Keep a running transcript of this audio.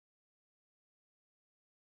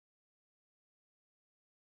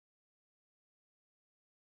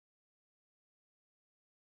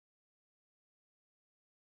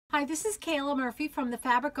Hi, this is Kayla Murphy from the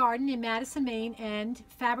Fabric Garden in Madison, Maine and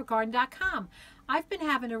fabricgarden.com. I've been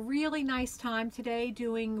having a really nice time today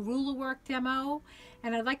doing ruler work demo,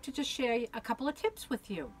 and I'd like to just share a couple of tips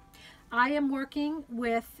with you. I am working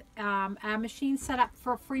with a machine set up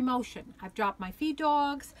for free motion. I've dropped my feed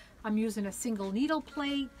dogs. I'm using a single needle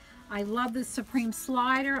plate. I love the Supreme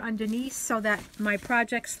slider underneath so that my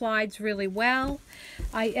project slides really well.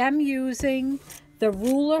 I am using the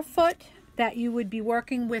ruler foot that you would be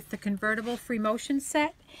working with the convertible free motion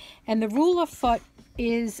set, and the ruler foot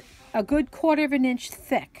is a good 1/4 of an inch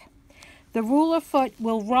thick. The ruler foot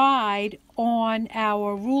will ride on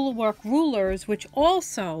our ruler work rulers, which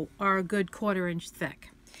also are a good 1/4 inch thick.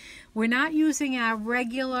 We're not using our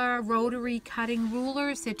regular rotary cutting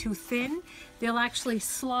rulers. They're too thin. They'll actually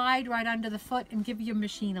slide right under the foot and give your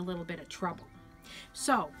machine a little bit of trouble.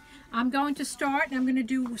 So I'm going to start, and I'm going to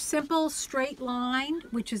do simple straight line,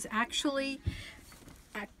 which is actually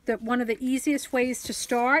one of the easiest ways to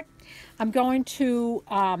start. I'm going to,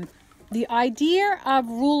 the idea of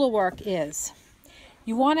ruler work is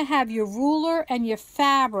you want to have your ruler and your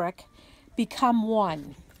fabric become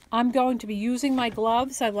one. I'm going to be using my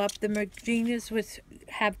gloves. I love the Machingers, which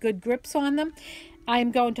have good grips on them.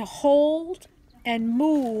 I'm going to hold and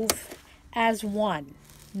move as one,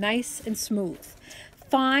 nice and smooth.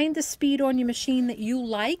 Find the speed on your machine that you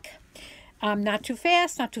like, not too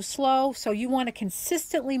fast, not too slow, so you want to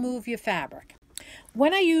consistently move your fabric.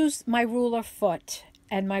 When I use my ruler foot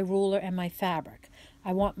and my ruler and my fabric,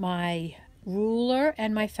 I want my ruler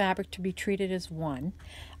and my fabric to be treated as one.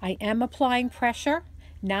 I am applying pressure,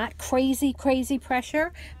 not crazy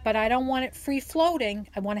pressure, but I don't want it free floating.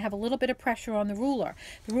 I want to have a little bit of pressure on the ruler.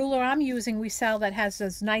 The ruler I'm using, we sell, that has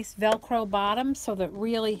this nice Velcro bottom, so that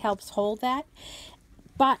really helps hold that.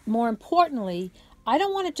 But more importantly, I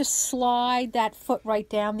don't want to just slide that foot right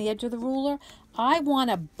down the edge of the ruler. I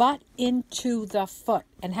want to butt into the foot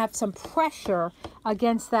and have some pressure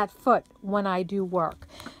against that foot when I do work.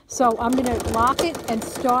 So I'm going to lock it and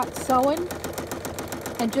start sewing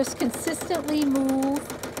and just consistently move.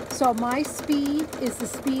 So my speed is the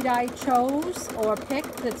speed I chose or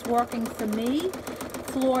picked that's working for me.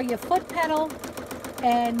 Floor your foot pedal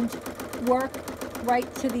and work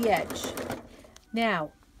right to the edge.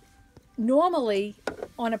 Now, normally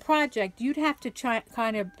on a project, you'd have to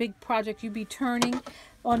kind of big project, you'd be turning.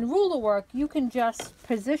 On ruler work, you can just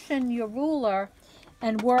position your ruler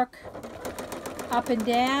and work up and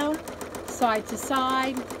down, side to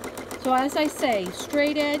side. So as I say,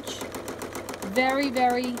 straight edge,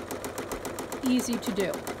 very easy to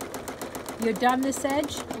do. You're done this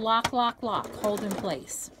edge, lock, hold in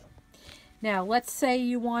place. Now, let's say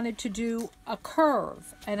you wanted to do a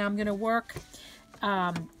curve, and I'm going to work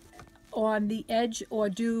on the edge or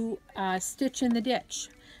do a stitch in the ditch.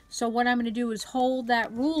 So what I'm going to do is hold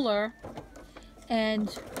that ruler and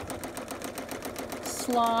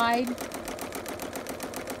slide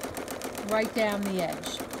right down the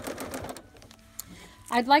edge.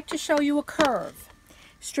 I'd like to show you a curve.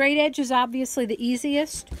 Straight edge is obviously the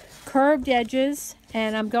easiest. Curved edges,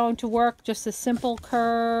 and I'm going to work just a simple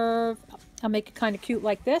curve. I'll make it kind of cute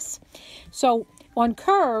like this. So on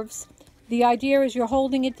curves, the idea is you're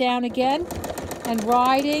holding it down again and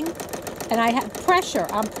riding, and I have pressure.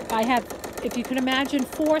 I have, if you can imagine,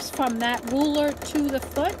 force from that ruler to the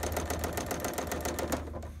foot.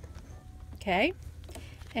 Okay,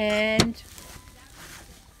 and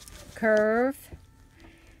curve.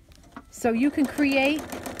 So you can create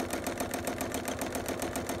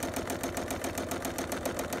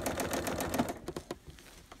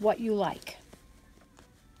what you like.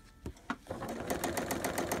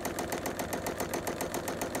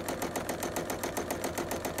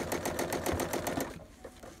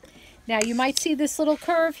 Now you might see this little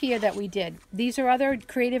curve here that we did. These are other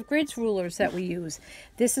Creative Grids rulers that we use.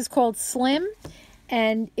 This is called Slim,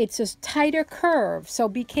 and it's a tighter curve. So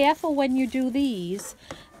be careful when you do these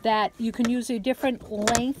that you can use a different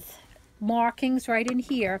length markings right in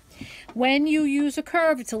here. When you use a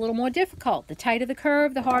curve, it's a little more difficult. The tighter the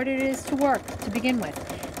curve, the harder it is to work to begin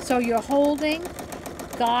with. So you're holding,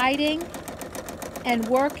 guiding, and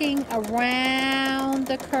working around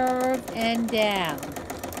the curve and down.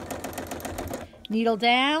 Needle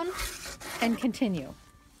down and continue.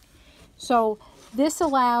 So this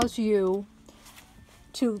allows you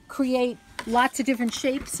to create lots of different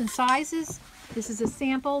shapes and sizes. This is a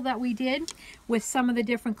sample that we did with some of the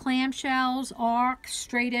different clamshells, arcs,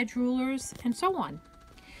 straight edge rulers, and so on.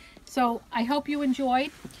 So I hope you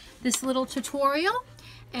enjoyed this little tutorial,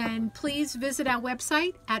 and please visit our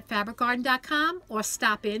website at fabricgarden.com or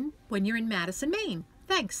stop in when you're in Madison, Maine.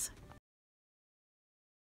 Thanks.